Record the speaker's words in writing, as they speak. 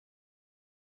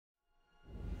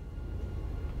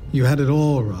You had it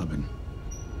all, Robin.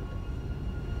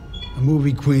 A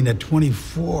movie queen at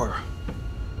 24.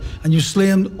 And you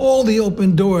slammed all the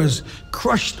open doors,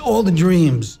 crushed all the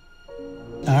dreams.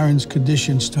 Aaron's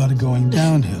condition started going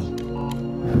downhill.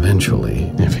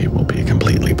 Eventually, if he will be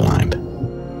completely blind.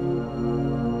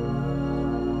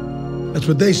 That's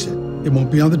what they said. It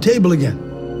won't be on the table again.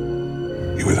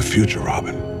 You were the future,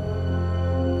 Robin.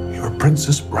 You were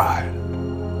Princess Bride.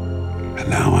 And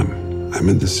now I'm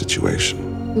in this situation.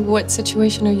 What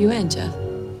situation are you in, Jeff?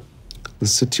 The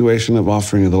situation of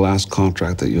offering you the last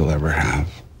contract that you'll ever have.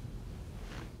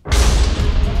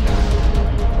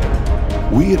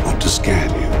 We want to scan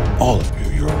you, all of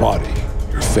you, your body,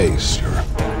 your face, your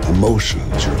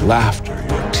emotions, your laughter,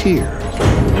 your tears.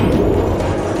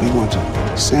 We want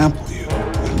to sample you,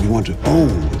 and we want to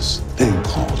own this thing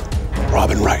called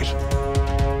Robin Wright.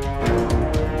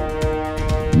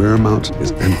 Paramount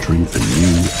is entering a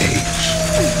new age.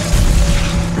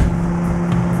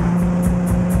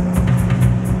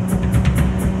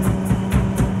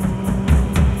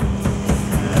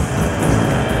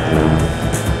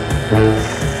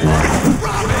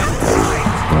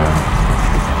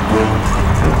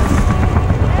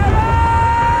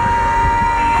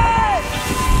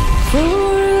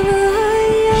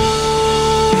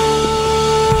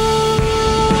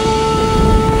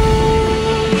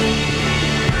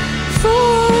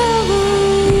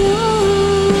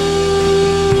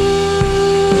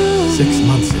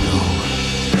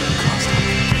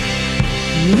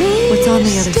 What's on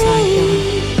the other side,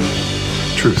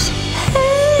 Billy? Truth.